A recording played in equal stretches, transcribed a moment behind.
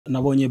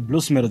nabonye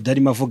Bruce Melodie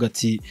arimo avuga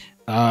ati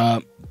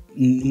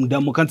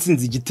ndamuka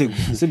nsinze igitego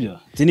sibyo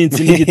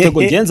tinitsi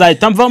n'igitego nge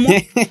nzahita mvamo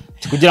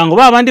kugira ngo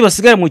babandi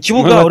basigare mu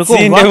kibuga uri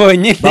kumva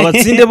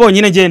babatsinde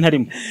bonyine nge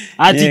ntarimo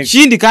ati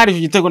ikindi kandi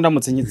igitego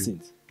ndamutse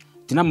nyitsinze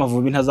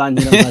n'amavubi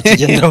ntazangira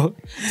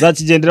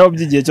zakigenderaho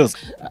by'igihe cyose.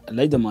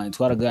 Riderman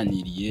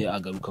twaraganiriye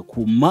agaruka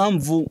ku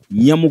mpamvu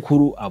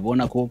nyamukuru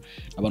abona ko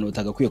abantu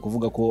batagakwiye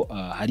kuvuga ko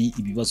hari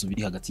ibibazo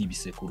biri hagati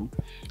y'ibisekuru,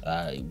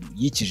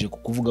 yikije ku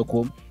kuvuga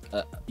ko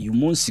uyu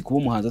munsi kuba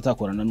umuhanzi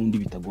atakorana n'undi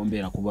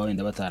bitagombera kuba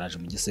wenda bataraje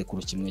mu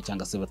gisekuru kimwe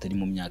cyangwa se batari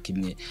mu myaka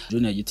imwe.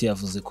 John Yagiti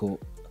yavuze ko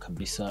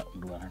kabisa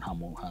mu Rwanda nta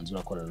muhanzi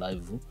urakora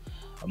live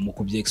mu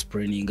kubye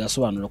explaining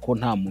asobanura ko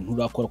nta muntu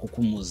urakora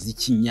kuko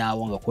umuziki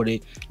nyawo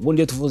ngakore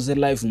ubundi tuvuze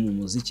live mu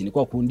muziki ni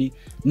kwa kundi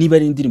niba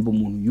ari indirimbo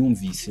umuntu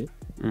yumvise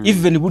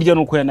even burya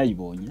nuko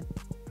yanayibonye.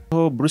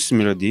 Bruce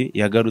Melodie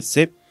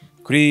yagarutse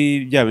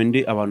kuri bya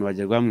bindi abantu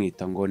bajya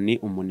bamwita ngo ni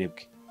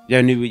umunebwe,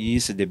 bya ni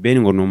yise the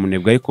ben ngo ni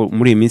umunebwe, ariko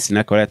muri iyi minsi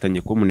nakaba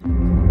yatangiye ko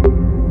umunebwe.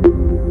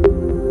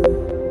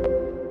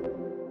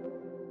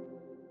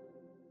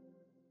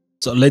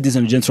 So ladies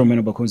and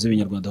gentlemen, bakunze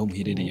b'inyarwanda aho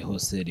muherereye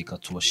hose, reka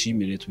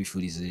tubashimire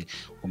tubifurize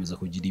gukomeza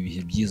kugira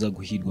ibihe byiza,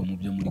 guhirwa mu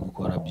byo muri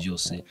gukora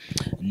byose.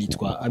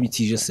 Nitwa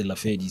Abitije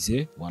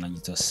Selafedize,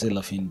 wananyita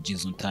Selafin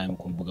Jason Time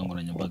ku mbuga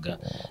nkoranyambaga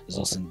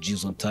zose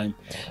Jason Time.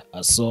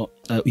 So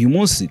uyu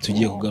munsi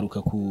tugiye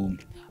kugaruka ku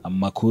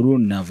amakuru,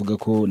 navuga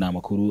ko na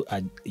amakuru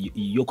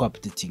yo kwa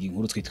updating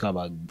inkuru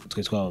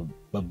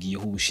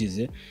twababwiyeho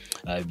ubushize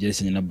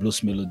byerekeranye na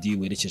Bruce Melodie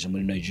werekeje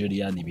muri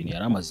Nigeria. Ni ibintu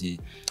yaramaze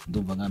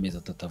ndumva nk'amezi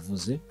 3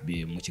 avuze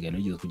mu kiganiro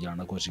yigeze kugirana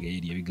na Coach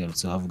Gael,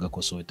 yabigarutse havuga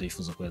ko Soweto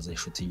yifuza ko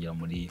yazayishutingira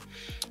muri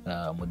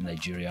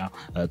Nigeria.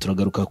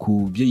 Turagaruka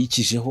ku byo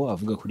yikijeho,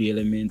 avuga kuri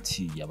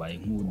element yabaye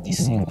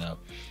nk'udisinga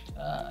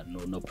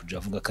no project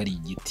avuga ko ari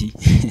igiti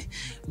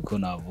uko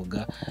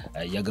navuga.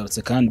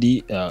 Yagarutse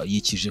kandi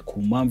yikije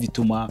ku mpamvu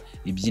ituma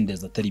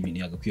iby'Indezo atari ibintu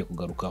yagakwiye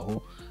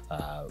kugarukaho,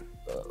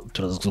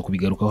 turaza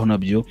kubigarukaho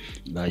nabyo.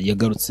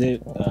 Yagarutse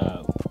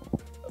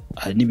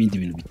hari n'ibindi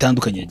bintu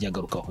bitandukanye yagiye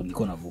agarukaho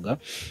niko navuga.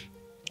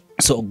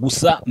 So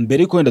gusa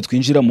mbere ko wenda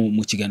twinjira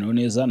mu kiganiro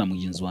neza na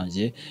mugenzi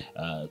wanjye,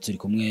 turi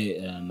kumwe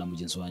na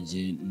mugenzi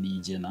wanjye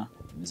Nigena.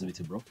 Meze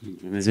bite bro?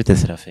 Meze bite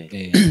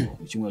Serafe?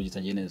 Icyumweru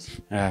gitangiye neza.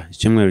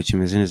 Icyumweru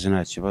kimeze neza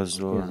nta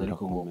kibazo,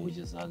 ariko ngo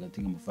kugeza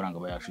hagati nk'amafaranga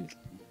bayashize.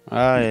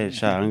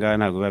 Shanga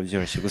ntabwo biba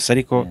byoroshye gusa,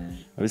 ariko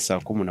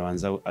bisaba ko umuntu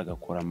abanza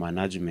agakora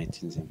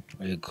management nzima.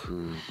 Yego.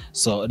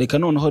 So reka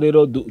noneho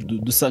rero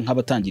dusa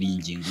nk'abatangiriye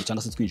ingingo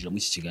cyangwa se twinjira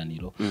muri iki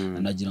kiganiro,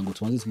 nagira ngo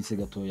tubanze twise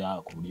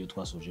gatoya ku buryo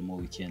twasojemo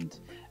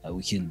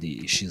weekend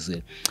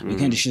ishize.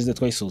 Weekend ishize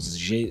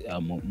twayisoje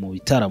mu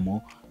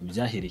bitaramo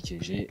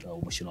byaherekeje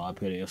umukino wa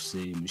PRFC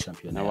muri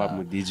championnat wa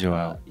mu DJ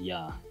wawe.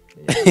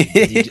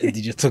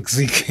 DJ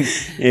Toxic.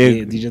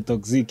 DJ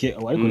Toxic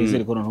ariko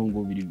nizere ko noneho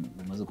ngo biri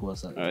bimaze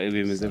kubasa.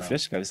 Bimeze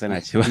fresh kabisa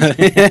nta kibazo.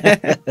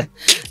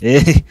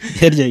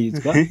 Herya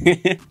yitwa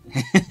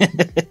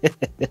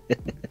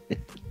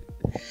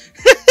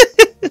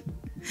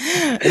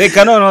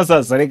reka noneho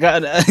sasa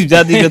reka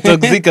bya DJ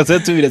Toxic ase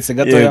tubiretse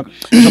gatoya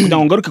kugira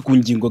ngo ngaruke ku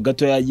ngingo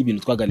gatoya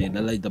y'ibintu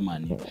twaganiriye na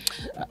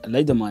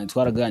Riderman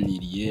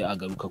twaraganiriye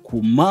agaruka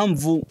ku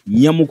mpamvu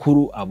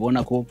nyamukuru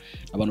abona ko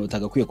abantu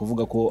batagakwiye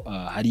kuvuga ko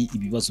hari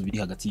ibibazo biri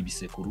hagati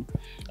y'ibisekuru,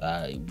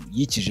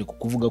 yikije ku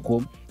kuvuga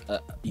ko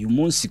uyu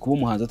munsi kuba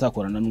umuhanzi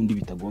atakorana n'undi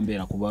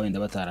bitagombera kuba wenda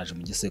bataraje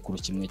mu gisekuru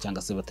kimwe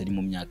cyangwa se batari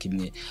mu myaka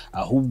imwe,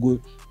 ahubwo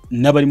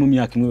n'abari mu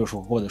myaka imwe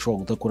bashobora ko badashobora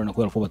gutakorana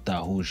kubera ko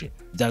batahuje.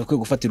 Byagakwiye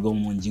gufatirwa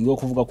mu ngingo yo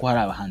kuvuga ko hari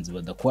abahanzi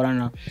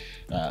badakorana,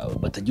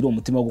 batagira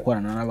umutima wo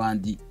gukorana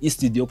n'abandi,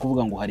 instead yo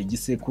kuvuga ngo hari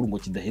igisekuru ngo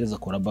kidahereza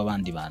koraba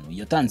abandi bantu.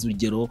 Yatanze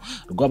urugero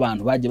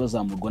rw'abantu bagiye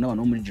bazamurwa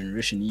n'abantu muri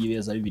generation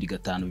y'ibeza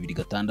 2005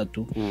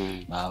 2006,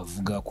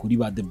 avuga kuri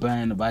ba The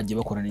Band bagiye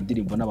bakorana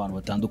indirimbo n'abantu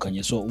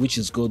batandukanye. So which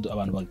is good,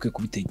 abantu bagakwiye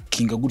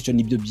kubitekinga gutyo,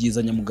 nibyo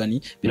byiza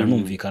nyamugani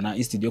biranumvikana,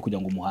 instead yo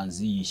kugira ngo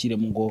umuhanzi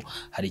yishyiremo ngo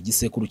hari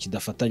igisekuru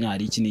kidafatanya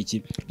hari iki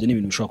n'iki. Ibyo ni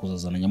ibintu bishobora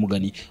kuzazana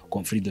nyamugani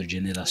conflit de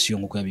generation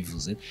nkuko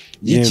yabivuze.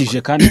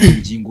 Yikije kandi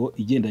ingingo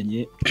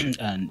igendanye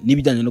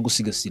n'ibijyanye no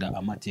gusigasira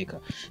amateka.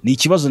 Ni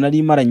ikibazo nari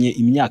imaranye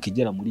imyaka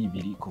igera muri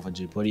 2 kuva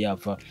Jay Polly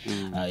yapfa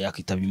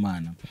yakitaba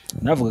Imana.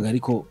 Navugaga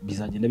ariko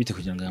bizagenda bite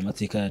kugira ngo aya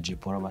mateka ya Jay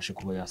Polly abashe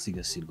kuba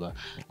yasigasirwa.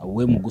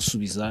 We mu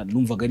gusubiza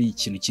numvaga ari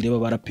ikintu kireba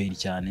baraperi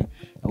cyane.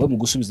 We mu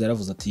gusubiza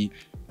yaravuze ati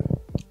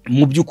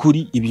mu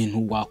byukuri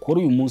ibintu wakora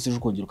uyu munsi ejo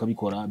kongera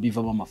ukabikora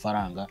bivamo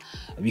amafaranga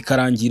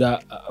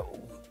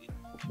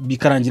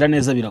bikarangira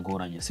neza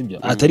biragoranye, sibyo?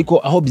 Atariko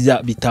aho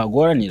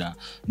bitagoranira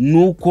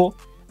nuko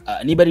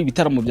niba ari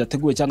ibitaramo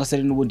byateguwe cyangwa se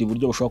ari n'ubundi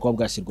buryo bushobora kuba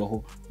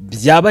bwashyirwaho,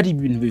 byaba ari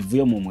ibintu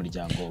bivuye mu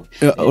muryango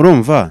we.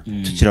 Urumva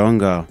tukiraho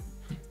ngaho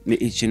ni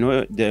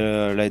ikintu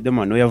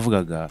Riderman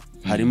yavugaga,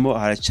 harimo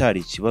haracyari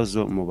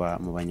ikibazo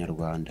mu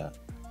banyarwanda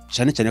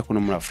cyane cyane ko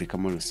no muri Afrika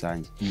muri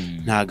rusange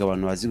ntago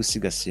abantu bazi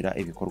gusigasira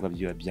ibikorwa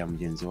bya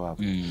mugenzi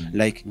wabo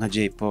like nka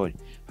Jay Paul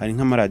hari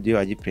nk'amaradiyo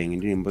agiplaying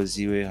indirimbo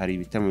ziwe hari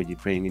ibitaramo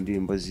agiplaying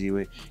indirimbo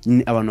ziwe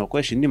abantu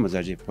bakoresha indirimbo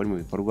za Jay Paul mu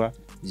bikorwa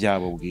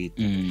byabo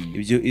bwite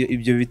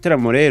ibyo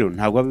bitaramo rero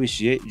ntabwo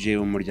babishiye Jay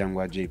umuryango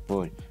wa Jay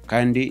Paul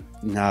kandi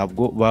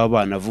ntabwo baba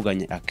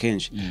banavuganye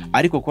akenshi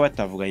ariko ko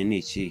batavuganye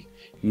n'iki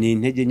ni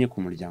intege nke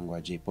ku muryango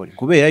wa Jay Paul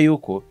kubera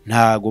yuko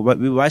ntago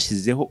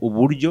bashyizeho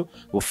uburyo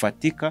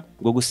bufatika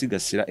bwo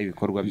gusigasira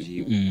ibikorwa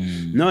byiwe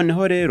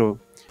noneho rero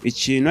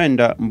ikintu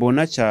wenda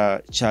mbona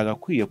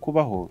cyagakwiye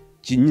kubaho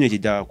nyine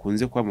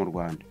kidakunze kuba mu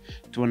Rwanda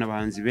tubona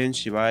abahanzi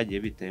benshi bagiye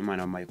bitaye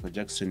Imana Michael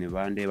Jackson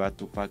bande ba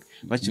Tupac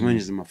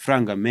bakimanyiriza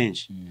amafaranga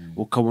menshi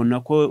ukabona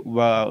ko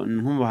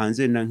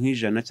nk'umuhanzi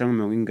nk'ijana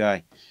cyangwa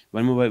 100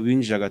 barimo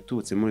binjira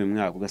agatutse muri uyu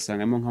mwaka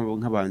ugasangamo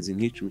nk'abanzi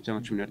nk'icumi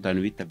cyangwa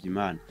 15 bitabye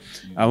Imana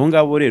abo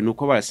ngabo rero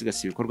nuko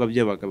barasigasira ibikorwa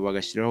byabo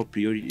bagashyiraho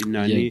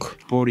priority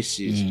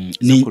policies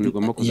n'ukuntu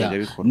igomba kuzajya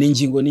bikorwa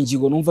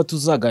n'ingingo numva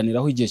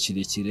tuzaganiraho igihe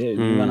kirekire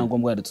niba na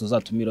ngombwa rero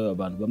tuzatumira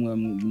abantu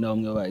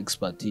bamwe ba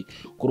expert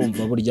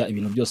kurumva burya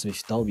ibintu byose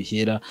bifite aho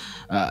bihera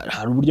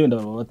hari uburyo wenda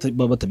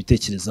baba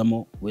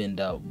batabitekerezamo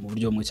wenda mu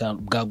buryo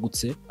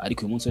bwagutse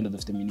ariko uyu munsi wenda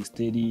dufite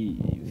ministeri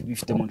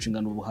bifite mu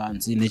nshingano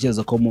ubuhanzi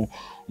ntekereza ko mu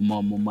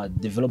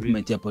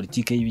development ya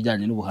politike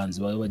y'ibijyanye n'ubuhanzi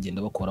baba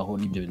bagenda bakoraho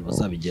n'ibyo bintu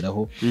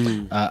bazabigeraho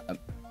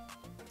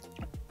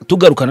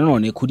tugaruka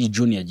nanone kuri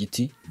Junior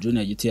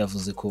Giti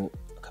yavuze ko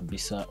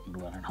kabisa mu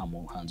Rwanda nta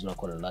muhanzi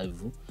urakora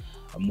live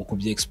mu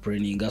kubye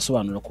explaining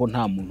asobanura ko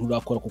nta muntu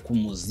urakora kuko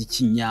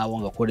umuziki nyawo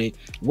ngakore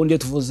ubundi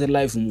tuvuze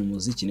live mu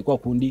muziki ni kwa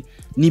kundi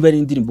niba ari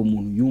indirimbo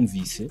umuntu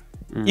yumvise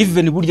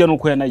even burya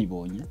nuko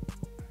yanayibonye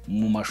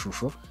mu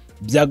mashusho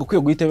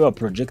byagakwiye guhita biba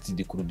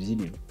projected ku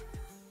rubyiniro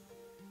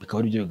bikaba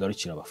ari byo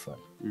bigarukira abafana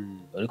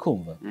bari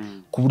kumva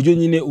ku buryo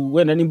nyine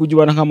wenda nimba ujye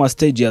ubana nk'ama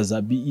stage ya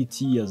za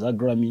BET ya za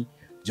Grammy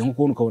byo nko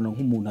kubona ukabona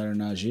nk'umuntu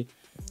aranaje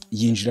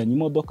yinjiranye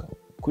imodoka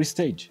kuri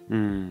stage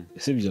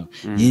sibyo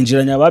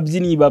yinjiranye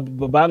ababyinnyi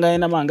bangahe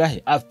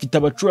n'amangahe afite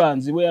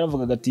abacuranzi we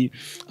yaravugaga ati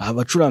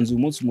abacuranzi uyu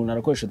munsi umuntu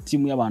arakoresha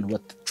team y'abantu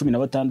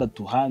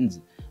 16 hanze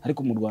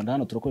ariko mu Rwanda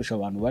hano turakoresha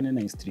abantu 4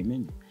 na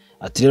streaming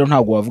ati rero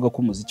ntabwo wavuga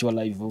ko umuziki wa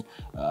live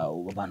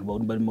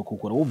abantu barimo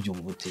gukora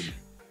ubyumva uteye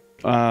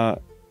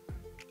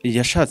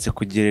yashatse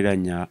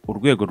kugereranya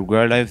urwego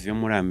rwa live yo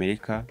muri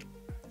Amerika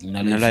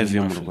na live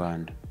yo mu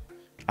Rwanda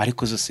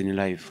ariko zose ni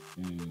live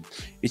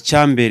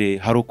icyambere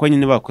hari uko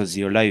nyine bakoze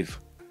iyo live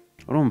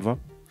urumva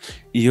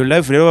iyo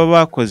live rero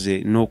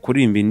bakoze no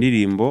kurimba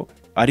indirimbo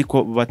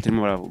ariko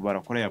batarimo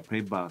barakora ya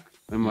playback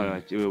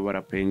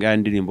baraprenga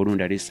indirimbo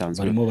rundi ari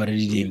sanzwe barimo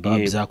baririmba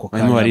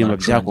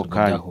byako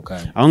kanya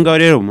aho ngaho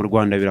rero mu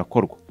Rwanda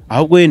birakorwa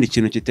ahubwo yenda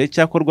ikintu kitari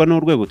cyakorwa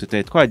n'urwego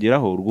tutaye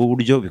twageraho urwo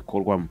buryo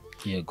bikorwamo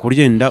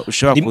kuryo nda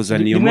ushaka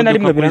kuzana iyo rimwe na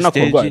rimwe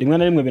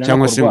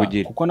biranakorwa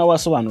kuko na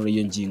wasobanura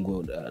iyo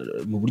ngingo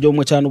mu buryo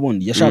bumwe cyane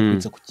ubundi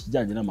yashakutse ku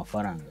kijyanye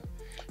n'amafaranga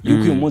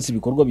yuko uyu munsi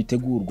bikorwa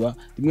bitegurwa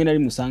rimwe na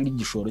rimwe usanga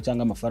igishoro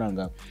cyangwa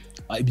amafaranga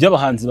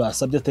iby'abahanzi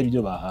basabye atari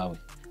byo bahawe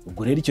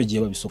ubwo rero icyo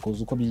gihe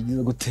babisokoza uko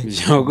byigize gute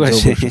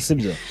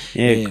sibyo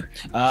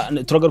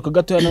turagaruka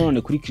gato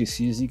nanone kuri Chris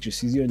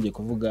yongeye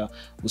kuvuga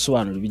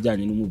gusobanura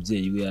ibijyanye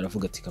n'umubyeyi we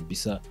aravuga ati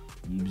kabisa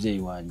umubyeyi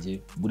wanjye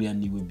buriya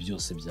niwe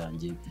byose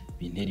byanjye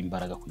bintera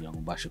imbaraga kugira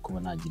ngo mbashe kuba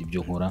nagira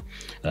ibyo nkora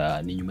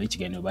ni nyuma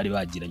y'ikiganiro bari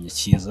bagiranye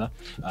cyiza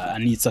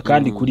anitsa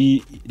kandi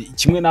kuri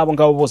kimwe nabo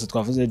ngabo bose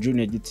twavuze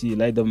Junior Giti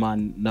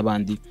Riderman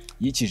n'abandi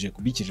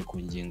bikije ku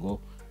ngingo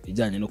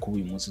ijyanye no kuba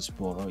uyu munsi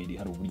siporo iri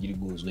hari uburyo iri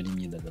guhuzwa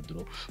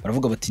n'imyidagaduro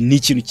baravuga bati ni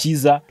ikintu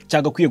cyiza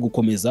cyagakwiye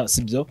gukomeza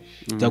sibyo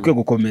cyagakwiye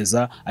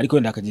gukomeza ariko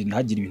wenda hakagenda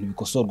hagira ibintu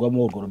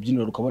bikosorwamo urwo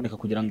rubyiniro rukaboneka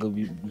kugira ngo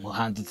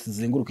umuhanzi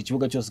zizenguruke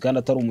ikibuga cyose kandi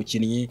atari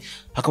umukinnyi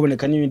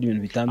hakaboneka n'ibindi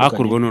bintu bitandukanye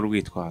akurwa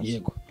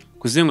n'urwitwazo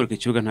kuzenguruka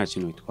ikibuga nta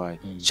kintu bitwaye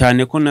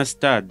cyane ko na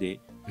stade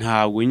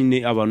ntabwo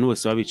nyine abantu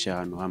bose babicaye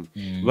ahantu hamwe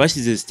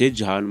bashyize stage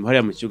ahantu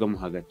hariya mu kibuga mo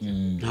hagati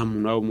nta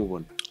muntu waba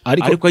umubona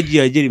ariko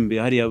agiye agera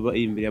imbere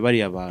ya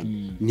bariya abantu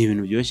ni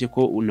ibintu byoroshye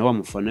ko na wa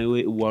mufana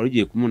we wari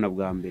ugiye kumubona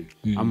bwa mbere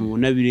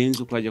amubona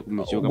birenze uko ajya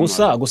mu kibuga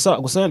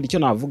gusa icyo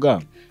navuga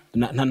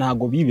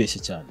ntago bibeshye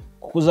cyane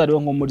kuko uzariwe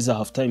nko muri za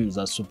half time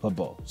za Super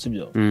Bowl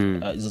sibyo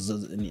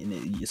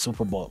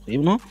Super Bowl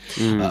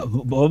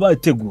baba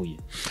bateguye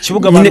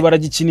ikibuga abantu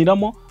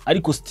baragikiniramo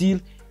ariko still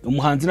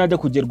umuhanzi najya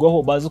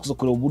kugerwaho baze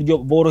kuzakorera uburyo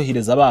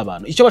borohereza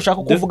abantu icyo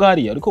bashaka kuvuga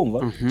hariya ariko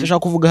umva icyo ashaka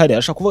kuvuga hariya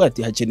ashaka kuvuga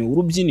ati hakenewe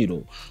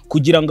urubyiniro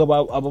kugira ngo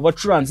aba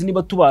bacuranzi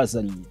niba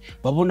tubazanye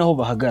babone aho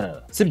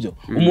bahagarara sibyo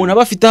umuntu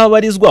aba afite aho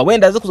abarizwa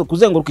wenda aze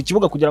kuzenguruka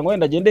ikibuga kugira ngo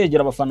wenda agende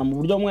yegera abafana mu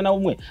buryo bumwe na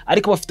bumwe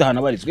ariko bafite ahantu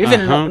abarizwa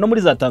even no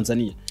muri za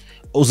Tanzania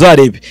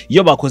uzarebe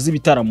iyo bakoze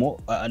ibitaramo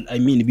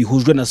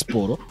bihujwe na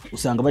siporo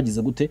usanga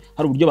bagize gute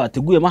hari uburyo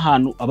bateguyemo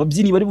ahantu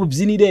ababyini bari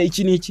bubyinire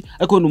iki niki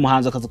ariko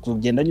n'umuhanzi akaza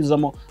kugenda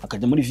anyuzamo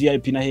akajya muri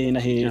VIP na he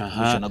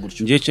gushana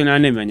gutyo ngiye cyo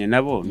nanemanye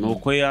nabo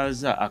nuko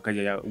yaza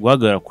akajya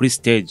guhagarara kuri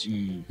stage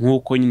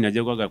nkuko nyine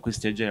ajya guhagarara kuri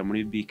stage ya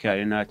muri BK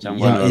Arena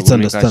cyangwa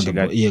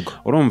yego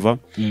urumva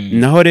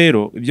naho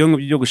rero ibyo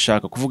ngibyo byo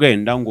gushaka kuvuga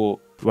yenda ngo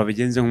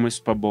babigenze nko muri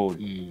Super Bowl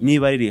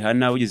niba ari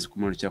Rihanna ugeze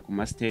kumanukira ku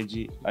ma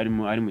stage ari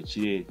mu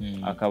kirere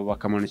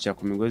bakamanukira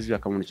ku migozi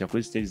bakamanukira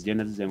kuri stage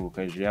zigenda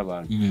zizenguruka hejuru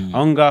y'abantu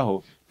aho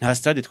ngaho nta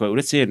stade twa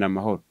uretse yenda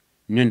amahoro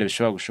imyenda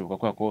bishobora gushoboka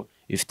kwa ko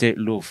ifite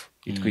roof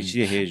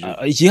itwikiriye hejuru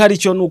ikihari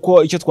cyo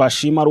nuko icyo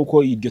twashima ari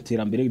uko iryo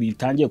terambere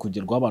ritangiye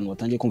kugerwaho abantu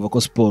batangiye kumva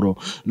ko siporo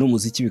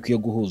n'umuziki bikwiye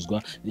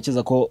guhuzwa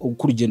nikeza ko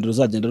uko urugendo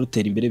ruzagenda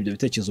rutera imbere ibyo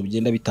bitekerezo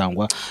bigenda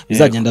bitangwa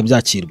bizagenda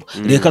byakirwa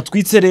reka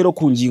twitse rero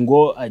ku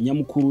ngingo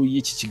nyamukuru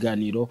y'iki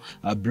kiganiro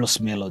Bruce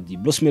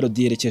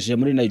Melodie yerekeje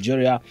muri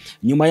Nigeria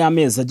nyuma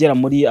y'amezi agera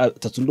muri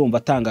 3 ndumva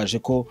atangaje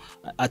ko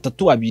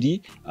 2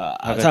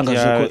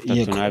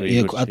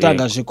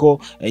 atangaje ko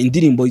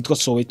indirimbo yitwa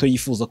Soweto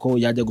yifuza ko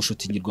yajya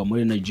gushutingirwa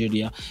muri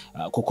Nigeria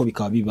koko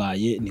bikaba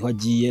bibaye niho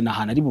agiye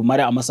nahana ari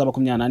bumare amasaha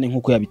 28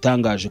 nkuko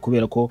yabitangaje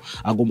kubera ko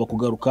agomba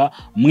kugaruka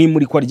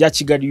mwimurikwa rya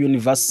Kigali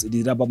Universe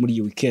riraba muri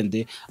iyi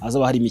weekend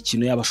azaba hari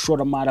imikino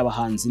y'abashoramari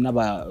abahanzi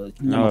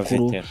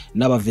n'abanyamakuru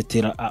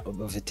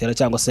n'abavetera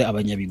cyangwa se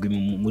abanyabigwi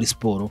muri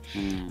siporo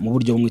mu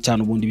buryo bumwe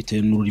cyane ubundi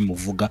bitewe n'uri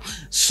muvuga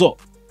so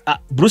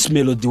Bruce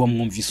Melodie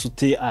wamwumvise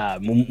ute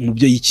mu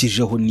byo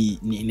yikijeho ni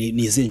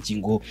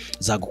izengingo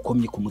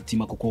zagukomye ku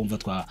mutima kuko wumva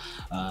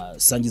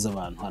twasangiza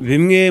abantu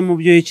bimwe mu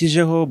byo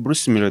yikijeho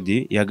Bruce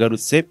Melodie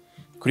yagarutse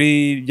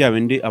kuri bya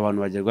bindi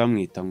abantu bajya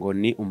bamwita ngo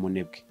ni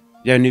umunebwe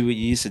bya ni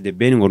yise the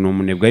ben ngo ni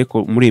umunebwe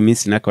ariko muri iyi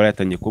minsi nakaba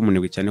yatangiye kuba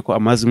umunebwe cyane ko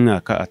amaze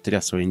umwaka atari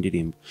asohora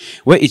indirimbo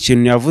we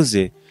ikintu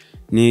yavuze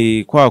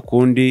ni kwa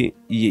kundi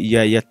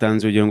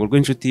yatanze urugero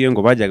rw'inshuti ye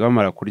ngo bajyaga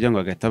bamara kurya ngo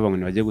agahita ngo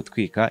bajye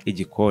gutwika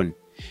igikoni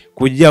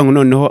kugira ngo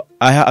noneho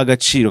aha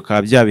agaciro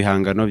ka bya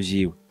bihangano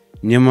byiwe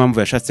niyo mpamvu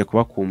yashatse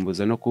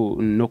kubakumbuza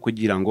no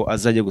kugira ngo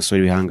azajye gusora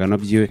ibihangano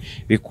byiwe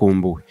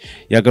bikumbuwe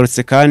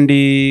yagarutse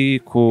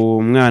kandi ku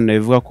mwana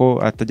bivuga ko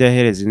atajya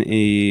ahereza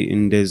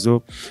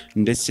Indezo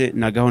ndetse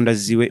na gahunda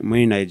ziwe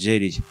muri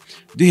Nigeria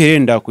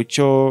duherenda ku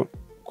cyo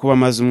kuba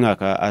amaze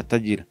umwaka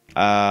atagira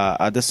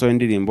adasohoye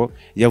indirimbo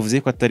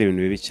yavuze ko atari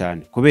ibintu bibi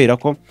cyane kubera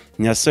ko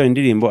ntiyasohoye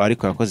indirimbo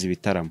ariko yakoze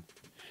ibitaramo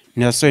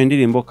ntiyasohoye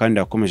indirimbo kandi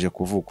yakomeje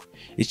kuvugwa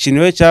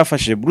ikintu we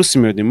cyafashije Bruce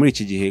Melodie muri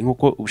iki gihe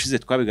nkuko ubushize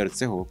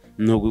twabigarutseho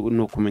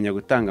no kumenya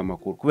gutanga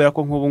amakuru kubera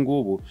ko nk'ubu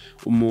ngubu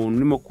umuntu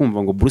urimo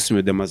kumva ngo Bruce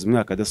Melodie amaze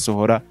umwaka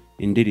adasohora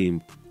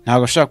indirimbo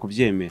ntabwo ashaka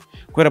kubyemera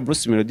kubera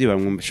Bruce Melodie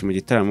bamwumvisha mu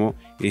gitaramo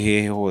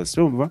hehe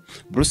hose urumva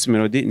Bruce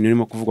Melodie ni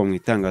urimo kuvugwa mu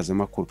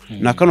itangazamakuru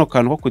na kano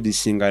kantu ko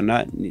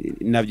kudisingana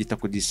nabyita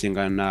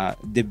kudisingana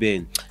The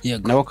Ben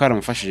nabo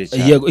karamufashije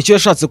cyane yego icyo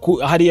yashatse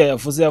hariya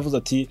yavuze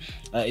ati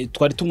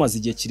twari tumaze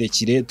igihe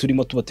kirekire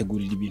turimo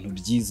tubategurira ibintu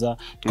byiza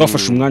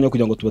twafashe umwanya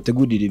kugira ngo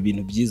tubategurire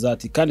ibintu byiza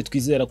ati kandi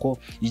twizera ko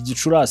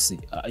igicurasi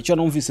icyo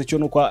numvise cyo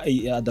nuko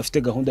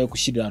adafite gahunda yo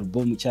gushyira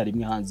album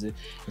cyarimwe hanze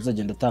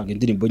azagenda atanga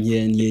indirimbo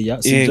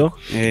nkeya sibyo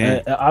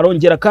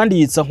arongera kandi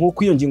yitsa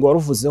nkuko iyo ngingo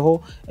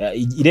waruvuzeho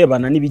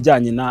irebana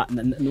n'ibijyanye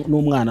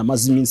n'umwana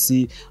amaze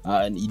iminsi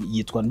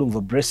yitwa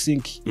ndumva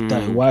blessing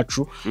itahe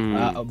wacu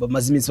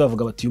bamaze iminsi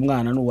bavuga bati uyu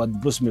mwana n'uwa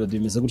Bruce Melodie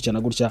bimeze gutya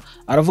na gutya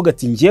aravuga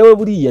ati ngewe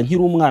buriya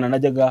nkiri umwana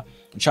najyaga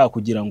nshaka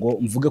kugira ngo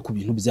mvuge ku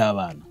bintu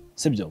by'abana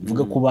sibyo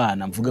mvuge ku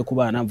bana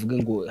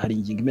mvuge ngo hari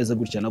ingingo imeze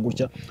gutya na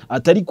gutya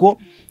atariko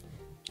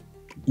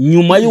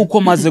nyuma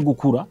yuko maze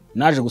gukura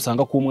naje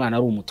gusanga ko umwana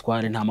ari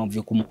umutware nta mpamvu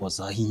yo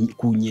kumukoza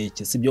ku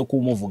nkeke sibyo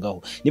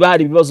kumuvugaho niba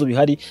hari ibibazo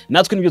bihari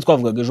natwe nibyo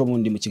twavugaga ejo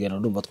bundi mu kiganiro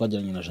ndumva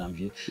twagiranye na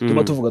Janvier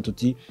tuma tuvuga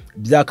tuti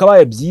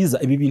byakabaye byiza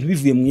ibi bintu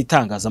bivuye mu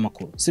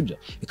itangazamakuru sibyo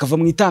bikava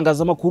mu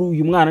itangazamakuru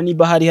uyu mwana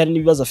niba hari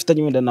n'ibibazo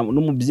afitanye wenda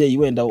n'umubyeyi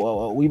wenda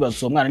wibaza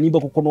uwo mwana niba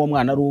kuko n'uwo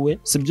mwana ari uwe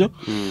sibyo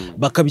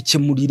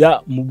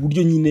bakabikemurira mu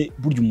buryo nyine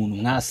buryo umuntu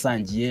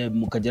mwasangiye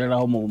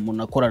mukageraho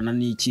munakorana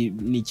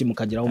n'iki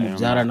mukageraho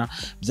mubyarana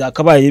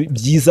byakabaye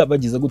byiza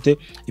bagize gute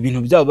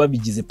ibintu byabo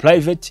babigize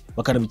private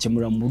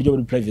bakanabikemurira mu buryo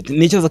buri private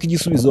n'ikibazo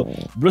k'igisubizo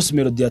Bruce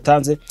Melodie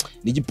yatanze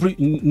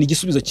ni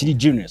igisubizo kiri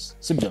genius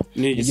sibyo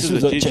ni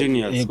igisubizo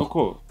genius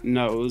kuko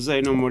na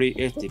uzaye no muri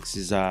ethics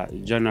za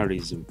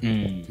journalism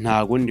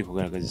ntago ndi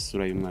kugaragaza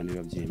isura y'umwana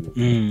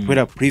y'abyemeye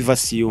kubera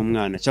privacy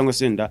y'umwana cyangwa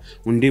se nda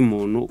undi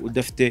muntu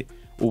udafite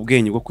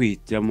ubwenge bwo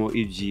kwihitiramo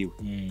ibyiwe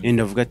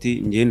yenda avuga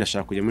ati ngiye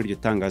ndashaka kujya muri iryo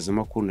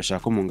tangazamakuru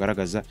ndashaka ko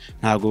mungaragaza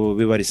ntago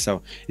biba ari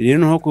sawa rero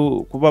no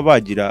kuba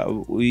bagira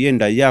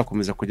yenda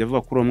yakomeza kujya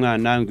avuga kuri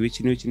umwana ngo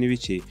ibiki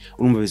n'ibiki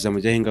urumva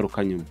bizamujyaho ingaruka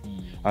nyuma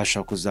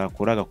ashaka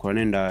kuzakura agakora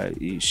nenda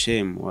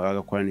shame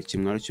agakora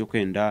n'ikimwaro cyo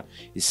kwenda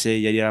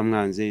ise yari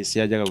yaramwanze ise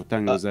yajyaga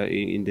gutangaza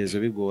Indezo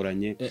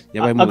bigoranye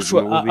yabaye mu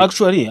buzima bubi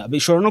actually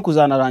bishobora no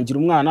kuzanarangira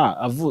umwana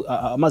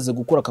amaze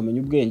gukura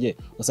akamenya ubwenge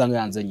usanga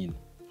yanze nyine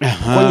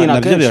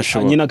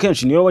nyina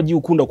kenshi niwe wagiye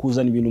ukunda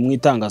kuzana ibintu mu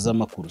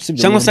itangazamakuru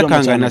sibyo cyangwa se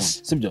akangana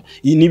sibyo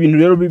ni ibintu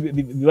rero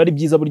biba ari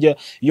byiza burya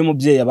iyo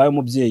umubyeyi yabaye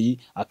umubyeyi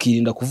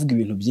akirinda kuvuga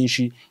ibintu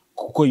byinshi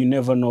kuko you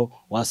never know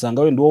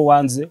wasanga wenda uwo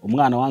wanze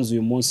umwana wanze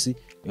uyu munsi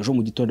ejo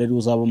mu gitondo ari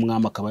uzaba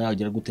umwama akaba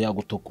yagira gute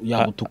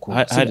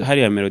yagutukura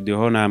hari ya Melodie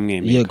ho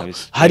namwemeye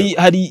kabisa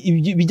hari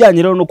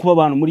ibijyanye rero no kuba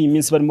abantu muri iyi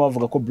minsi barimo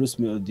bavuga ko Bruce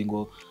Melodie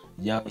ngo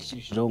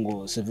yashyirishijeho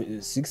ngo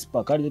 6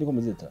 pack ari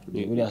komezeta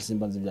buri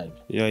asimbanze byayo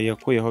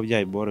yakuyeho bya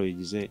iboro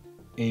bigize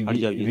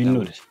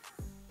ibinure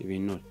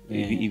ibinure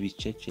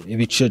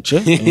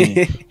ibicece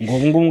ngo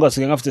ubu ngubu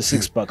ngasigaye ngafite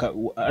 6 pack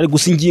ari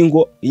gusa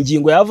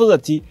ingingo yavuze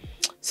ati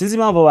sinzi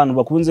impamvu abantu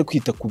bakunze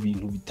kwita ku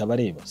bintu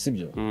bitabareba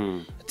sibyo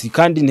ati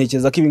kandi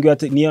ntekereza ko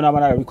ibingibi niyo naba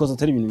narabikoze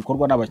atari ibintu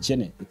bikorwa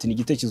n'abakene ati ni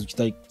igitekerezo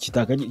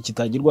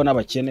kitagirwa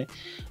n'abakene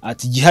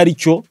ati gihari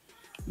cyo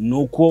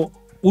nuko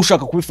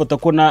ushaka kubifata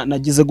ko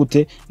nagize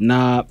gute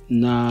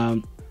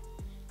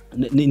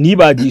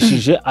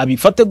nibagishije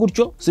abifate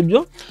gutyo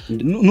sibyo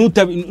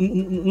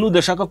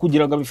nudashaka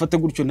kugira ngo abifate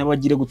gutyo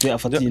nabagire gute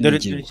afatiye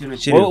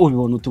n'ingingo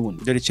ubibona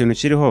utubundi dore ikintu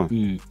kiriho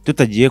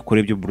tutagiye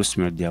kure ibyo Bruce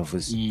Melodie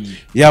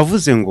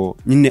yavuze ngo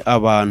nyine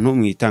abantu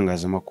mu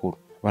itangazamakuru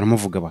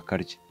baramuvuga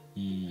bakarya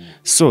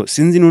so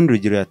sinzi n'undi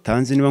rugero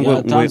yatanze niba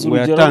ngo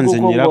yatanze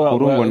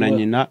nyirakuru ngo na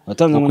nyina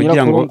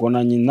kugira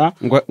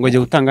ngo ajye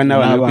gutanga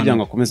n'abana kugira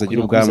ngo akomeze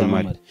agire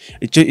ubwamamare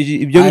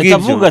ibyo ngibyo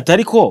avuga ati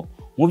ariko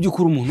mu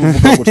byukuri umuntu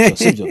uvuga gutyo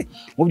sibyo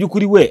mu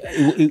byukuri we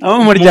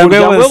abo muryango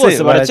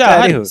wose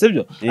baracyahari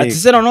sibyo ati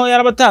se noneho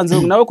yarabatanze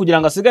nawe kugira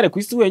ngo asigare ku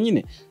isi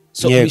wenyine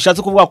so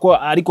bishatse kuvuga ko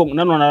ariko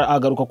nanone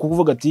agaruka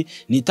kuvuga ati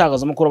ni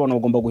itangazamakuru abantu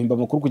bagomba guhimba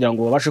amakuru kugira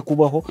ngo babashe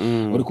kubaho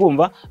uri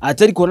kumva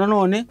ati ariko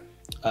nanone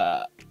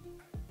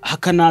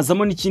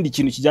hakanazamo n'ikindi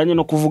kintu kijyanye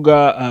no kuvuga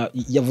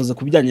yavuze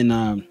kubijyanye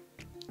na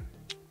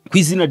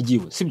kwizina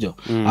ryiwe sibyo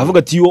avuga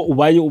ati yo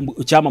ubaye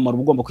cyamamara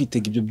ugomba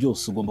kwitega ibyo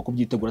byose ugomba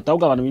kubyitegura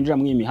atavuga abantu binjira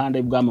mu imihanda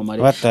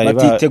y'ubwamamare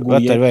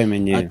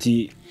batiteguye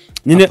ati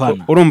nyine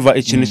urumva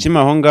ikintu kimwe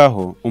aho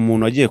ngaho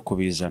umuntu wagiye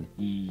kubizana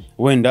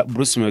wenda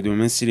Bruce Melodie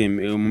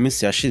mu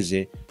minsi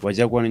yashize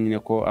wajya kubona nyine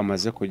ko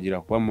amaze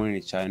kugira kuba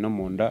munini cyane no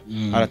mu nda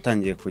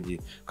aratangiye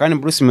kugira kandi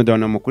Bruce Melodie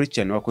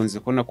wanamukurikirana wakunze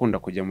ko nakunda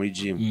kujya muri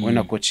gym we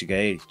na coach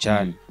Gael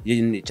cyane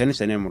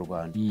cyane mu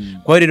Rwanda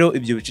ko rero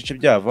ibyo bice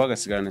byava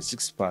agasigara na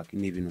 6 pack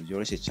ni ibintu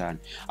byoroshye cyane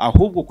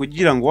ahubwo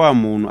kugira ngo wa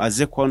muntu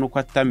aze kubona uko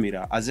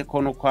atamira aze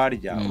kubona uko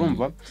arya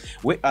urumva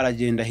we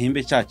aragenda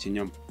himbe cya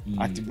kinyoma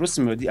ati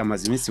Bruce Melodie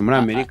amaze iminsi muri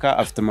Amerika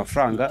afite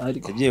amafaranga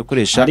yagiye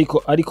gukoresha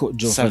ariko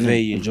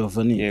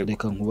Giovanni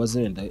reka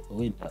nkubaze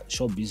wenda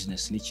show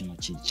business ni ikintu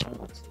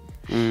cyagutse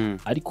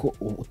ariko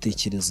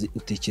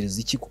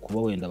utekereza iki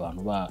kuba wenda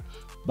abantu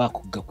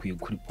bakugakwiye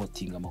kuri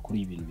reporting amakuru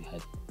y'ibintu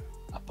bihari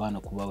apana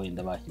kuba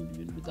wenda bahimba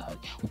ibintu bidahari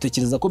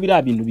utekereza ko biri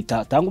ibintu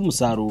bitatanga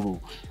umusaruro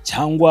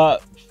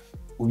cyangwa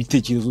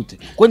ubitekereza ute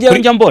ko ngiye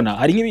njya mbona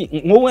hari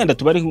nko wenda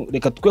tubari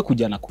reka twe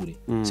kujyana kure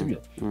sibyo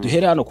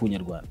duhere hano ku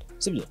Nyarwanda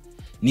sibyo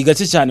ni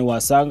gace cyane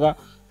wasanga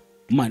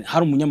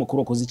hari umunyamakuru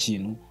wakoze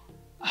ikintu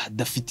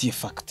adafitiye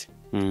fact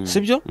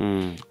sibyo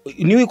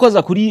niwe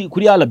ikoza kuri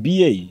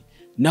RBA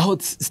naho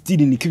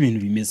still niko ibintu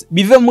bimeze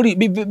bive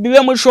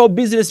muri show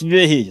business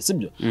bive hehe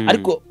sibyo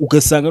ariko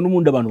ugasanga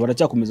n'umundi abantu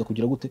baracyakomeza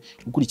kugira gute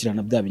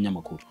gukurikirana bya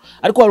binyamakuru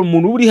ariko hari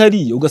umuntu uri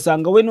hariye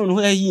ugasanga we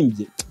noneho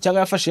yahimbye cyangwa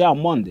yafashe ya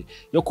monde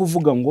yo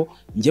kuvuga ngo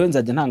ngewe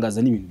nzajya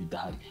ntangaza n'ibintu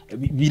bidahari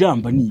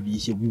biramba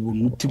nibihe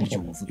bibona uti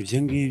byumva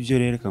ibyo ngibyo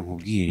rero reka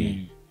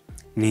nkubwire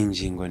ni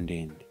ingingo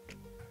ndende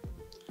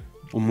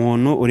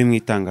umuntu uri mu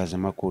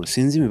itangazamakuru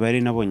sinzi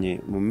imibare nabonye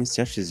mu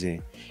minsi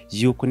yashize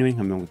yuko niba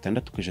nka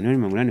 60%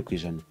 niba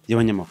 80%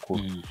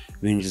 y'abanyamakuru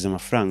binjiza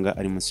amafaranga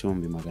ari munsi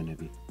y'200,000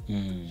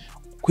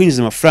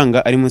 kwinjiza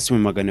amafaranga ari munsi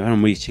y'200,000 hano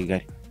muri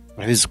Kigali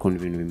urabizi ukuntu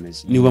ibintu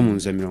bimeze niba mu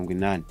nzu ya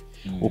 80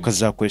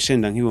 ukazakoresha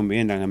nda nk'ibihumbi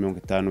yenda nka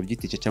 50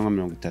 by'itike cyangwa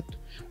 30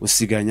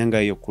 usiganya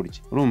ngayo yo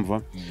kurya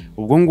urumva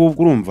ubwo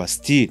ngubwo urumva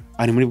still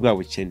ari muri bwa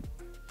bukene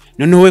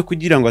noneho we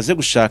kugira ngo aze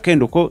gushaka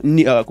endo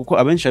kuko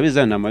abenshi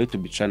abizana ama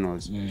YouTube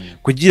channels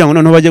kugira ngo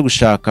noneho bajye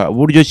gushaka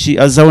uburyo ki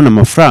azabona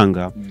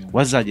amafaranga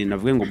wazagenda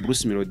avuge ngo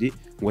Bruce Melodie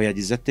ngo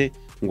yagize ate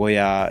ngo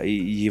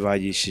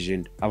yibagishije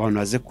Inda abantu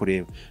baze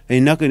kureba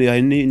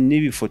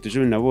n'ibifoto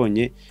ejo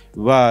nabonye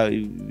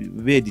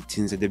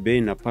beditinze The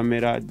Ben na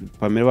Pamela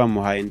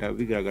bamuhaye Inda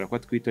bigaragara ko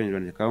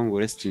atwitongeranye kandi ngo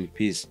rest in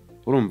peace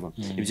urumva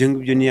ibyo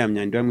ngibyo ni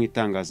yamyandi bamwe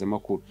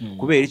itangazamakuru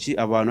kubera iki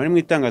abantu bari mu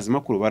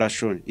itangazamakuru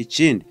barashone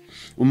ikindi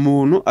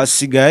umuntu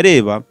asigaye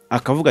areba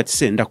akavuga ati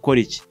se ndakora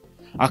iki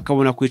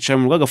akabona kwicara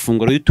mu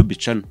rwagafunguro YouTube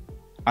channel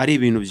ari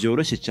ibintu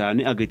byoroshye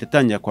cyane agahita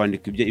atangira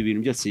kwandika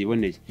ibintu byose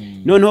yiboneye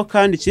noneho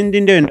kandi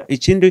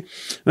ikindi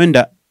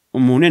wenda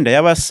umuntu wenda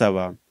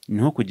yabasaba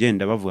niho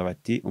kugenda bavuga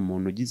bati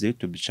umuntu ugize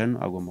YouTube channel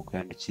agomba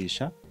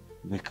kuyandikisha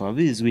bikaba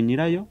bizwi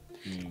nyirayo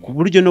ku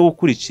buryo no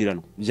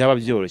gukurikirana byaba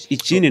byoroshye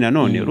ikindi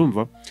nanone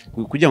urumva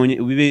kugira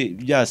ngo bibe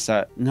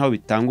byasa nkaho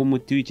bitanga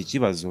umuti w'iki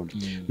kibazo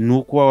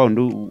nuko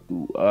wawundi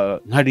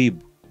nka RIB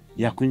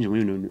yakwinjira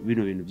muri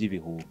bino bintu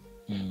by'ibihuha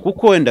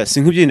kuko wenda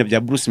si nk'ibyenda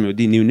bya Bruce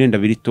Melodie ni nenda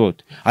biri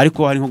toto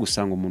ariko hari nko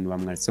gusanga umuntu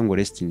bamwaritse ngo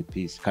rest in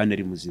peace kandi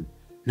ari muzima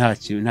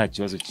nta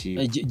kibazo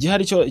kiwe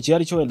gihari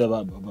cyo wenda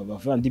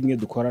bavandimwe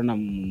dukorana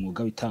mu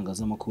mwuga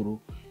w'itangazamakuru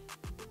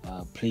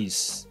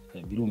please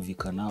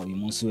birumvikana uyu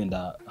munsi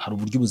wenda hari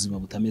uburyo ubuzima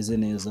butameze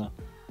neza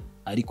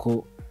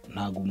ariko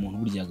ntago umuntu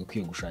burya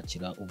agakwiye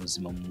gushakira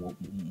ubuzima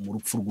mu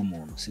rupfu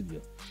rw'umuntu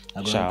sibyo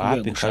ntago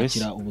agakwiye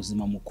gushakira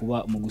ubuzima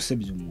mu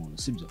gusebya umuntu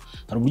sibyo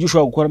hari uburyo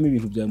ushobora gukoramo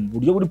ibintu byawe mu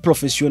buryo buri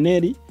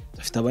professionnel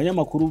dafite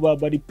abanyamakuru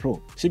bari pro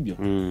sibyo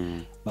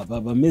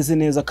bameze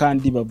neza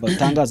kandi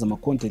batangaza ama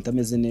content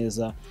ameze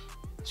neza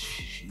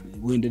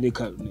wenda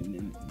reka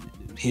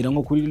hera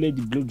nko kuri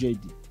Lady Blue JD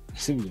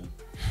sibyo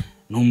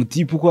ni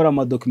umutipe ukora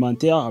ama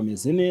documentaire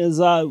ameze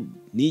neza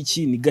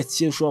niki ni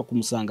gake ushobora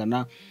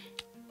kumusangana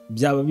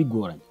byaba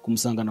bigoranye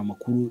kumusangana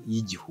amakuru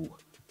y'igihuha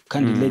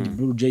kandi Lady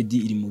Blue JD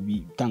iri mu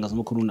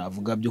bitangazamakuru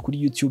navuga byo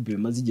kuri YouTube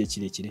bimaze igihe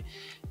kirekire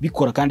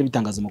bikora kandi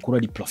bitangaza amakuru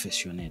ari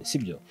professionnel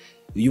sibyo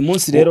uyu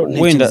munsi rero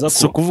ntekereza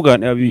ko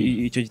kuvuga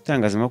icyo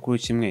gitangazamakuru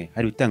kimwe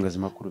hari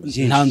bitangazamakuru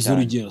byinshi ntanze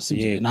urugero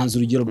sibyo ntanze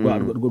urugero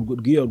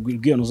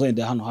rw'iyo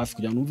nozenda hano hafi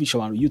kugira ngo numvishe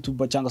abantu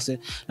YouTube cyangwa se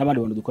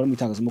n'abandi bantu dukora mu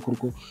bitangazamakuru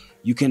ko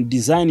you can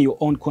design your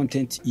own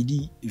content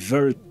iri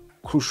very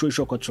crucial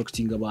ishobora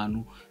attracting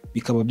abantu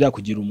bikaba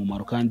byakugira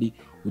umumaro kandi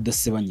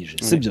udasebanyije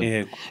sibyo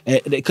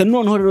reka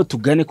noneho rero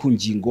tugane ku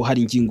ngingo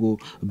hari ingingo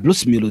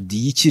Bruce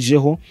Melodie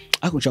yikijeho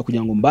ariko nshaka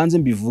kugira ngo mbanze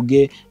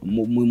mbivuge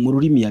mu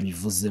rurimi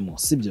yabivuzemo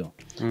sibyo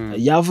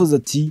yavuze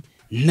ati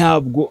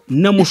ntabwo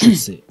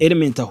namushutse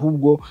element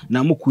ahubwo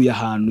namukuye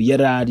ahantu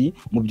yarari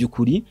mu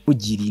byukuri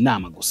mugira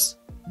inama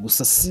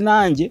gusa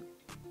sinange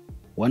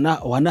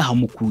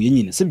wanahamukuye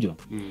nyine sibyo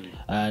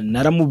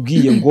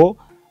naramubwiye ngo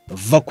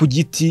va ku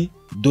giti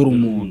dore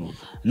umuntu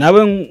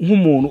nawe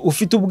nk'umuntu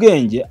ufite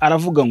ubwenge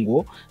aravuga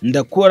ngo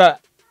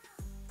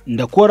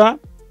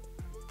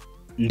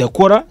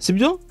ndakora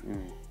sibyo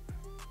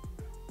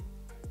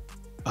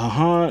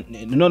aha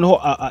noneho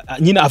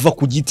nyine ava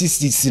ku giti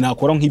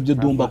sinakora nk'ibyo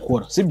dumba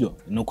akora sibyo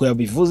nuko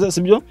yabivuze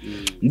sibyo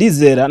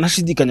ndizera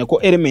nashidikanya ko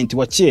element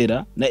wa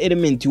kera na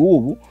element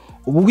w'ubu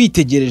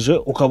witegereje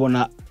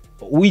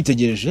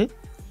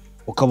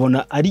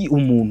ukabona ari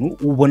umuntu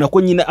ubona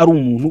ko nyine ari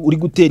umuntu uri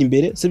gutera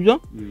imbere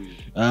sibyo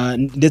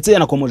ndetse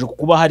yanakomeje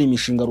kuba hari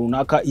imishinga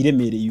runaka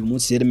iremereye uyu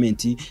munsi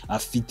element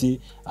afite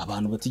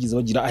abantu batigeze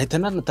bagira ahita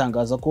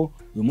nanatangaza ko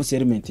uyu munsi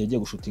element yagiye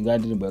gushutinga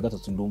indirimbo ya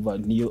gatatu ndumva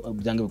niyo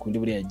byanga bikunde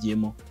buri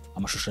yagiyemo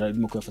amashusho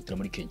arimo kuyafatira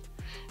muri Kenya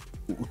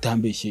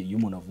utambeshye iyo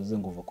umuntu avuze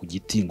ngo va ku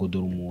giti ngo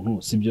dore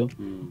umuntu sibyo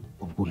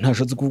ubwo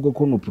ntashatse kuvuga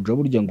ko no puja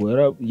burya ngo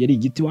yari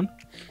igiti wana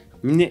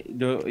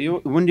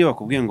ubundi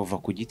bakubwiye ngo va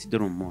ku giti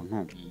dore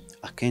umuntu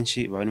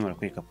akenshi baba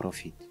barakwereka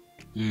profit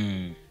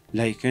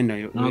like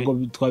ntabwo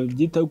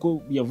twabyita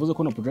ko yavuze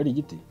ko na puja ari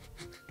igiti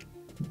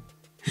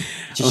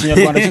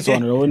Kinyarwanda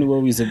cyisobanura wowe niwe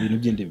wize ibintu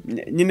by'indimi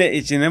nyine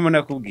ikintu nemo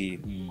nakubwiye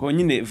ko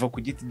nyine va ku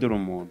giti dore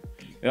umuntu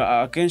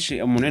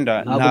akenshi umuntu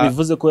ntabwo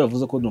bivuze ko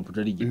yavuze ko no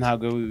puja ari igiti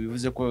ntabwo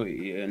bivuze ko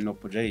no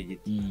puja ari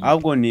igiti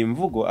ahubwo ni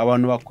imvugo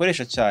abantu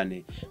bakoresha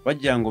cyane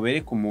bagira ngo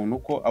bereke umuntu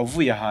ko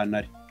avuye ahantu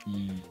ari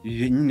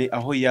nyine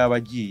aho yaba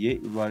agiye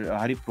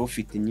hari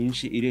profit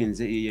nyinshi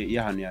irenze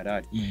y'ahantu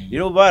yarari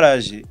rero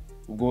baraje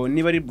ubwo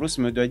niba ari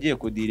Bruce Melodie yagiye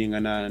kudiringa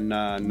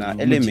na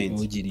element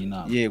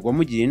yego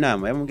wamugira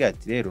inama yamubwiye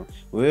ati rero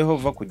weho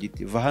va ku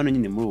giti va hano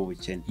nyine muri ubu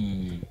bukene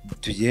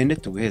tugende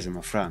tuguheze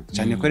amafaranga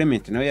cyane ko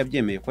element nawe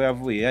yabyemeye ko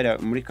yavuye yari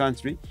muri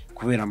country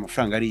kubera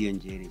amafaranga ari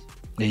yiyongereye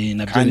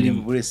kandi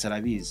buri wese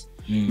arabizi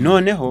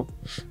noneho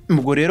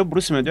ubwo rero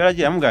Bruce Melodie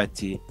yaragiye yamubwiye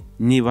ati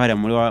niba hari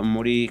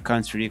muri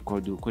country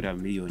record ukorera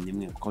miliyoni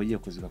imwe ukaba ugiye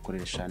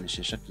kuzigakoresha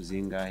 6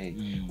 zingahe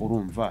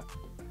urumva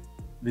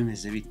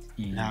bimeze bite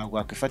ntabwo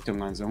akifatira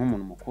umwanzuro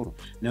nk'umuntu mukuru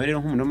nawe rero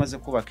nk'umuntu umaze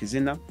kubaka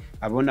izina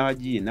abona aho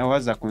agiye nawe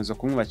hazakomeza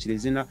kumwubakira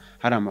izina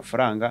hari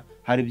amafaranga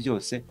hari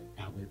byose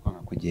ntabwo ari kwanga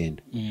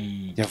kugenda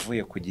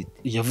yavuye ku giti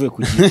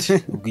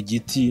ubwo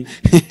igiti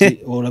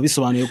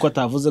urabisobanuye ko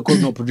atavuze ko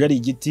no puja ari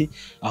igiti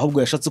ahubwo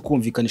yashatse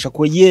kumvikanisha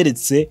ko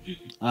yeretse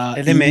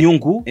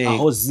inyungu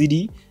aho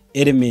ziri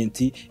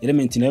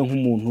element nayo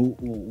nk'umuntu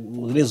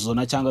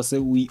rezona cyangwa se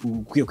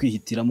ukwiye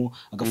kwihitiramo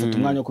agafata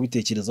umwanya wo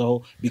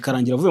kubitekerezaho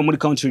bikarangira avuye muri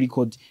country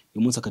record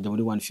uyu munsi akajya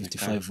muri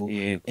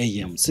 155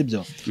 AM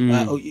sibyo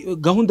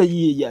gahunda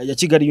ya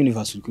Kigali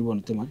Universe uri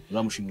kubibona tema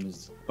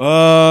uramushimiriza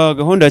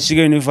gahunda ya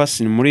Kigali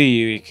Universe ni muri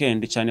iyi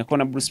weekend cyane ko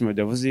na Bruce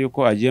Melodie yavuze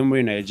yuko agiye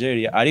muri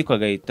Nigeria ariko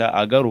agahita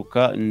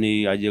agaruka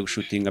ni agiye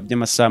gushutinga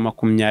by'amasaha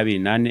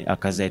 28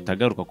 akazahita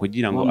agaruka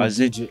kugira ngo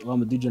aze wa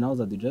DJ nawe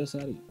za DJ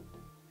sari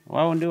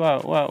wawe ndi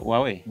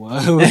wawe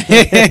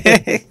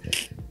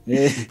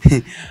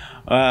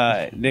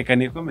reka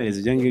nikomereze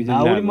ibyo ngibyo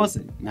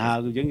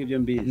ntabwo ibyo ngibyo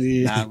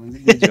mbizi ntabwo nzi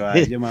ibyo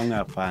wajye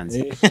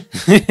mwapanze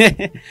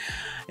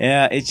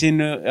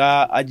ikintu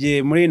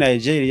agiye muri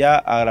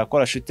Nigeria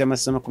arakora shoot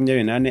y'amasaha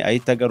 28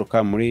 ahita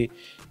agaruka muri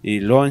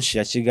launch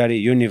ya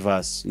Kigali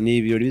Universe ni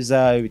ibirori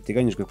bizaba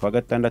biteganyijwe kwa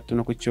gatandatu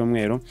no ku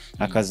cyumweru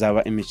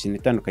akazaba imikino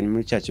itandukanye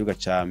muri cya kibuga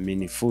cya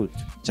mini foot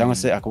cyangwa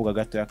se akabuga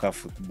gato ya ka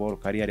football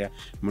kari yari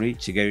muri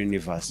Kigali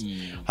Universe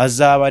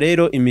hazaba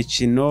rero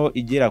imikino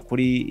igera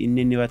kuri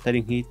 4 niba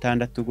atari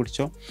nk'itandatu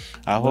gutyo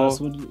aho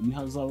ni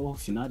hazabaho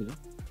finale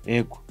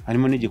yego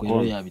harimo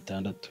n'igikombe ya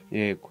bitandatu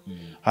yego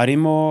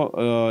harimo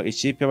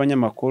ikipe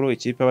y'abanyamakuru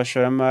ikipe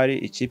y'abashoramari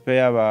ikipe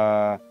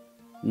y'aba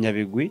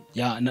Nyabigwi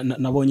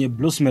nabonye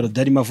Bruce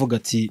Melodie arimo avuga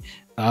ati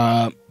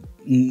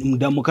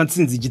ndamuka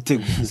nsinze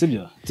igitego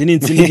sibyo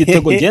nsinze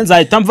igitego nge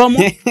nzahita mvamo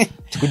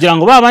kugira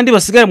ngo babandi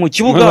basigare mu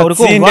kibuga uri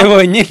kumva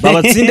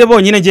babatsinde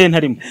bonyine nge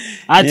ntarimo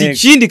ati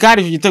ikindi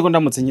kandi icyo gitego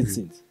ndamutse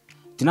nyitsinze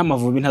ati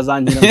n'amavubi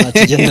ntazangira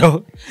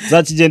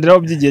zakigenderaho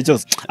by'igihe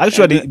cyose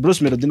actually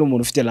Bruce Melodie ni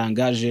umuntu ufite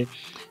langage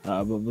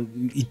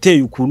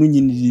iteye ukuntu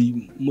nyine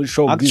muri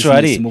show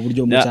business mu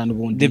buryo mu cyane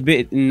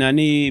ubundi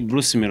nani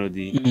Bruce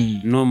Melodie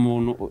no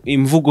muntu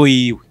imvugo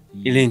yiwe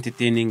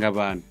entertaining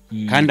abantu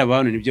kandi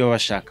abantu nibyo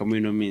bashaka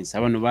muri no minsi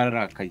abantu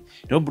bararakaye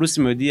rero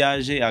Bruce Melodie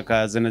yaje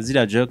akazana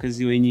zira joke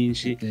ziwe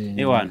nyinshi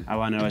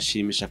abantu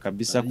bashimisha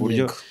kabisa ku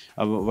buryo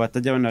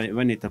batajya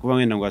banita kuba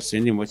ngenda ngo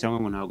asore ndimbo cyangwa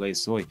ngo ntabwo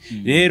ayisohoye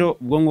rero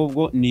ubwo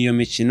ngubwo niyo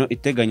mikino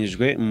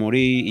iteganyijwe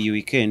muri iyi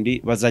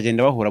weekend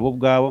bazagenda bahura bo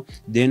bwabo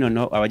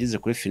noneho abagize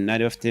kuri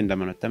finale bafite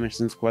ndamanota menshi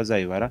sinzi ko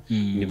bazayibara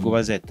nibwo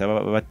bazahita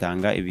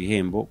batanga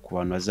ibihembo ku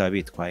bantu bazaba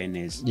bitwaye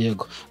neza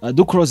yego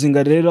du closing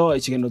rero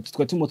ikiganiro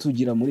twatimo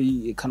tugira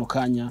muri kano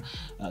kanya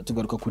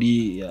tugaruka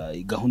kuri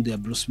gahunda ya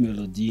Bruce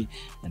Melodie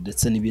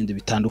ndetse n'ibindi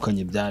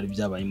bitandukanye byari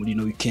byabaye muri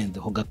no weekend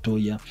ho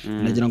gatoya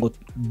nagira ngo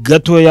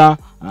gatoya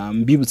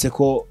mbibutse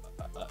ko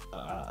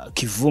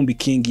Kivumbi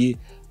King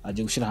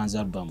aje gushyira hanze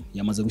album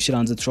yamaze gushyira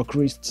hanze track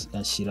list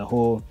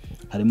yashyiraho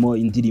harimo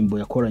indirimbo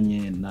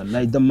yakoranye na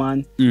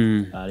Riderman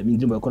harimo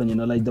indirimbo yakoranye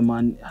na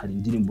Riderman hari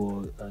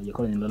indirimbo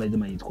yakoranye na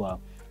Riderman yitwa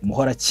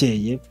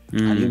Umuhorakeye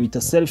hariyo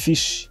bita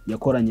Selfish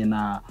yakoranye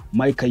na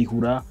Mike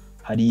Ayihura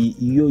hari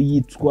iyo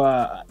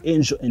yitwa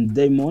Angel and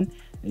Diamond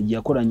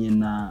yakoranye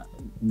na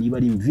niba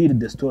ari Mviri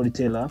the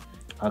Storyteller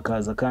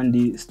hakaza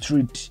kandi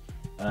Street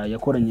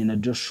yakoranye na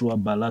Joshua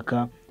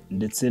Baraka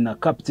ndetse na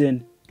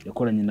Captain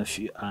yakoranye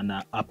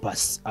na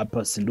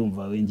Apas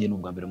ndumva wenge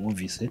n'ubwa mbere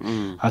mwumvise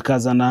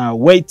hakaza na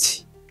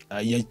Wait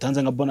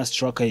yatanze nka bonus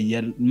track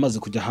yamaze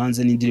kujya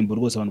hanze n'indirimbo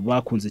rwose abantu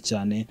bakunze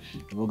cyane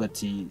bavuga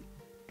ati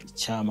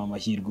cyama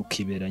amahirwe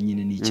ukibera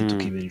nyine n'iki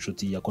tukibera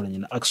inshuti yakoranye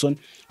na Action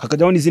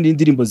hakajyaho n'izindi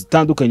ndirimbo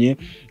zitandukanye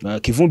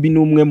Kivumbi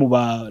n'umwe mu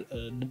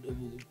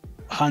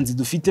hanzi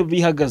dufite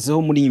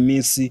bihagazeho muri iyi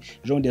minsi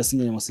Jean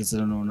yasinyanye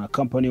amasezerano na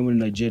company yo muri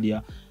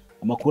Nigeria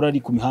amakuru ari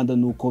ku mihanda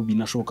nuko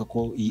binashoboka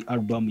ko iyi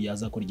album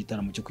yazakora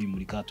igitaramo cyo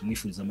kuyimurika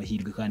tumwifuriza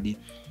amahirwe kandi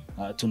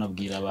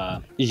tunabwira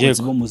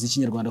abakunzi bo muziki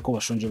nyarwanda ko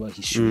bashonje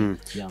bahishiwe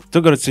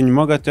tugarutse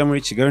nyuma gato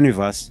muri Kigali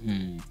Universe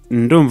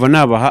ndumva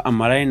nabaha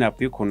amaline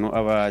up y'ukuntu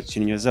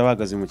abakinnyi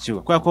bazabagaze mu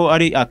kibuga kwa ko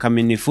ari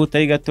akamini foot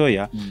ari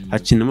gatoya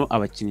hakinamo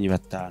abakinnyi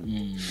batanu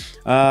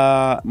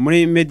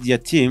muri media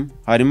team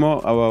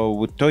harimo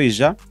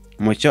ababutoija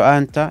Mucyo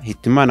Anta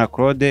Hitimana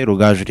Claude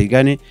Rugaju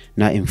Rigani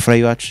na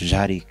Imfrayacu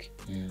Jarik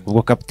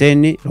ubwo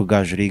kapiteni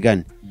Rugaju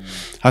Rigani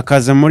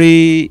hakaza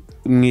muri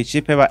mu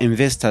ikipe ba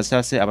investors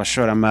cyase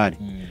abashoramari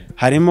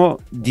harimo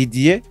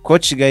Didier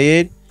Coach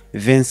Gael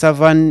Vincent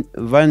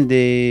Van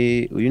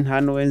de uyu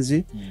ntano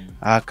wenzi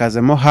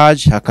hakazamo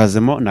Haj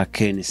hakazamo na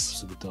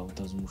Kenis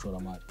utazi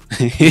umushoramari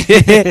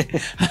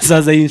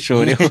azaza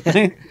yinshoreho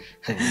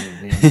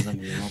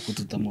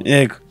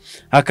yego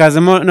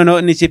hakazamo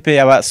noneho n'ikipe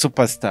y'aba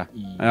superstar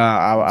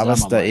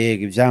abastar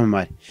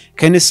ibyamamare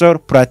Kenisol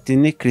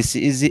Platini Chris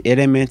Easy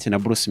Element na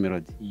Bruce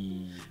Melodie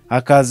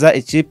hakaza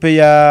ikipe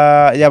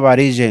y'aba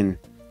Legend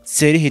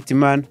Seri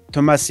Hitman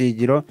Thomas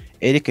Higiro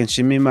Eric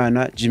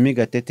Nshimimana Jimmy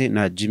Gatete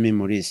na Jimmy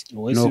Morris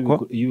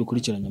nuko iyo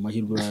bikurikiranye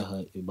amahirwe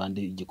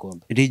bande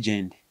igikombe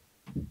Legend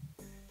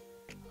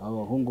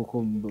abahungu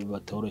ko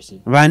batoroshye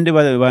bande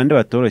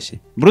batoroshye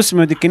Bruce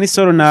Melodie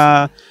Kenisol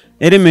na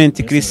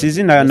Element Chris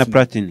Easy na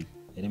Platini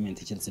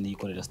Element cyeretse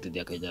niyikorera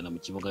studio akajyana mu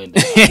kibuga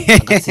yenda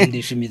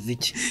agatsindisha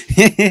imiziki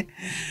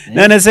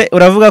none se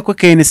uravuga ko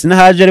Kenis na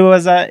Haje ari bo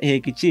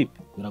bazaheka ikipe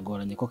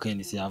biragoranye ko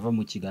Kenis yava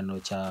mu kiganiro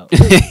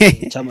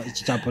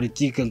cya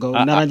politike ngo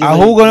narangiza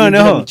ahubwo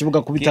noneho mu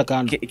kibuga kubita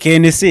kandi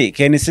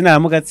Kenis na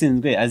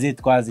mugatsinzwe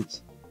azitwaza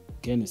iki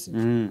Kenis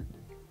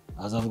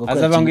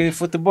azavuga ngo iyi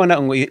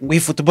football ngo iyi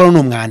football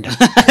n'umwanda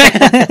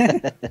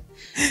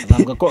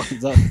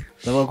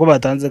azavuga ko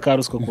batanze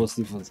karuswa ko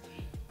sifuza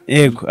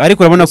yego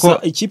ariko urabona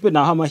ko ikipe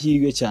naho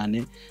amahirwe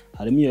cyane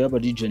harimo iyo y'aba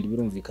legend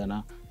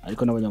birumvikana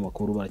ariko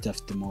n'abanyamakuru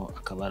baracyafitemo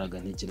akabaraga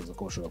ntekereza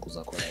ko bashobora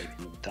kuzakora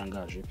ibintu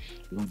bitangaje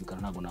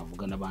birumvikana ntabwo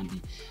navuga n'abandi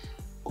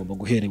ngomba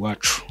guhera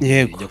iwacu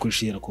ijya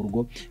kwishira ku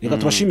rugo reka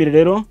tubashimire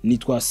rero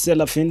nitwa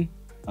Serafin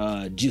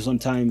Jason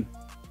Time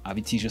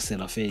abitije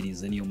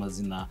Seraferize niyo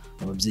mazina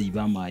ababyeyi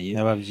bamaye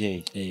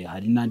ababyeyi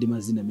hari nandi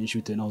mazina menshi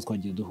bitewe naho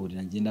twagiye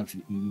duhurira ngenda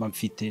mba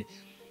mfite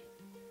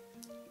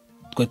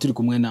twari turi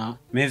kumwe na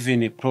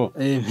Mevin Pro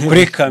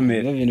kuri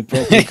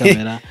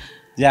kamera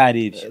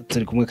byari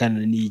turi kumwe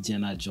kandi n'ijya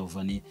na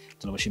Giovanni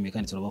turabashimiye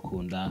kandi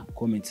turabakunda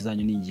comment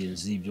zanyu ni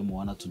ingenzi ibyo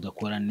mubona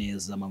tudakora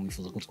neza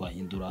mamwifuza ko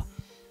twahindura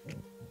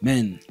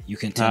man you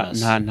can tell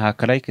us nta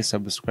like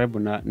subscribe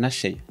na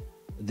share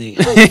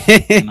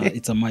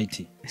it's a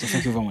mighty so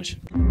thank you very much